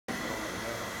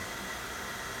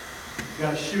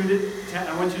got to shoot it.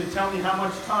 I want you to tell me how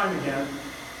much time again.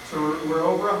 So we're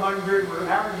over 100. We're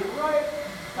averaging right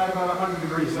at about 100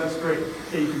 degrees. That's great.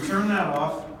 Okay, you can turn that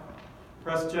off.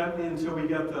 Press gently until we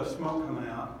get the smoke coming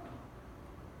out.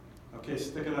 Okay,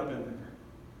 stick it up in there.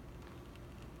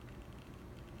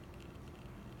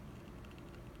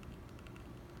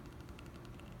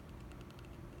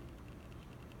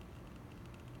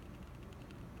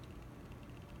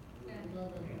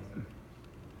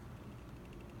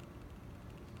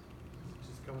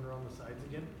 Just coming around the sides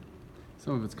again?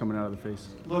 Some of it's coming out of the face.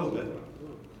 A little bit.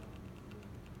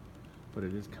 But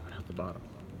it is coming out the bottom.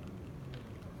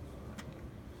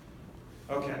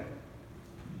 Okay.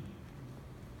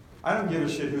 I don't give a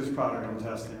shit whose product I'm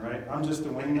testing, right? I'm just a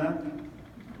wingnut.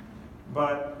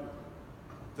 But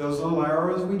those little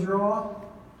arrows we draw,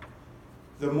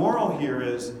 the moral here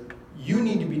is you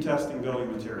need to be testing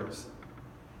building materials.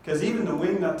 Because even the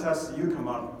wingnut tests that you come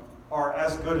up are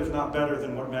as good, if not better,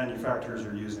 than what manufacturers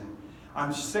are using.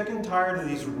 I'm sick and tired of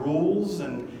these rules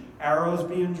and arrows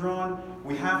being drawn.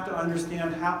 We have to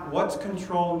understand what's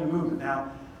controlling the movement.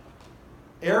 Now,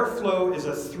 airflow is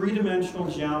a three-dimensional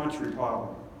geometry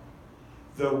problem.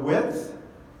 The width,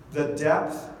 the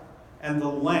depth, and the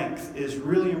length is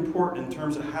really important in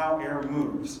terms of how air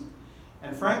moves.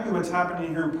 And frankly, what's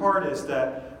happening here in part is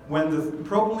that when the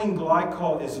propylene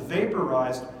glycol is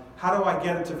vaporized, how do I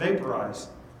get it to vaporize?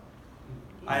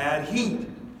 I add heat.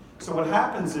 So what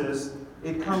happens is,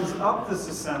 it comes up this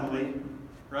assembly,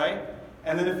 right?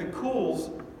 And then if it cools,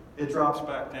 it drops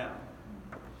back down.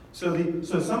 So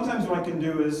sometimes what I can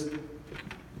do is,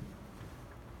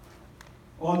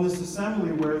 on this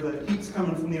assembly where the heat's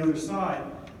coming from the other side,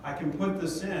 I can put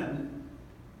this in,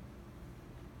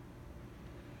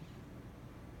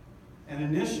 and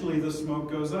initially the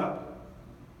smoke goes up.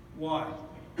 Why?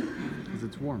 Because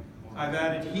it's warm. I've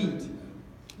added heat,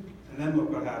 and then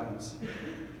look what happens.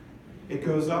 It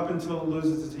goes up until it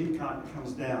loses its heat content,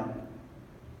 comes down.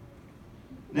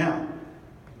 Now,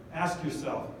 ask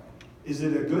yourself, is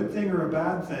it a good thing or a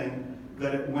bad thing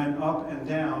that it went up and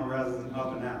down rather than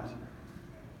up and out?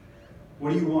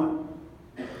 What do you want?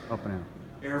 Up and out.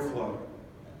 Airflow.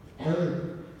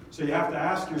 So you have to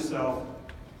ask yourself,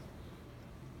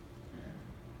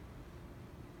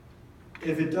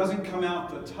 if it doesn't come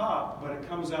out the top, but it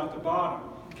comes out the bottom,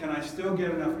 can I still get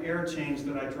enough air change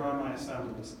that I draw my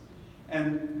assemblies?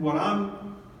 And what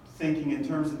I'm thinking in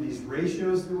terms of these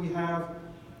ratios that we have,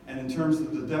 and in terms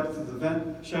of the depth of the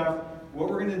vent shaft, what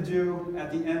we're going to do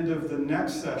at the end of the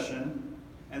next session,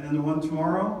 and then the one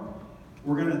tomorrow,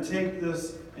 we're going to take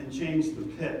this and change the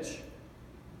pitch,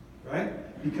 right?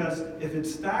 Because if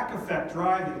it's stack effect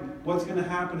driving, what's going to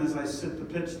happen is I sit the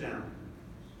pitch down.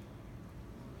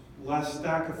 Less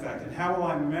stack effect. And how will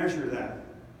I measure that?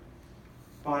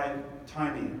 By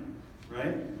timing it,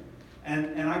 right?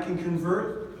 And I can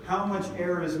convert how much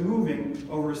air is moving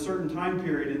over a certain time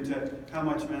period into how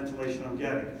much ventilation I'm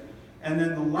getting. And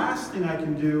then the last thing I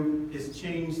can do is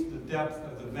change the depth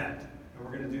of the vent. And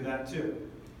we're going to do that too.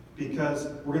 Because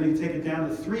we're going to take it down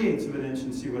to 3/8 of an inch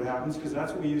and see what happens, because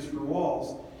that's what we use for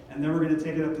walls. And then we're going to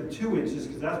take it up to 2 inches,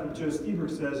 because that's what Joe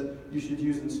Stieberg says you should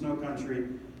use in snow country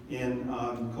in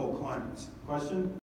cold climates. Question?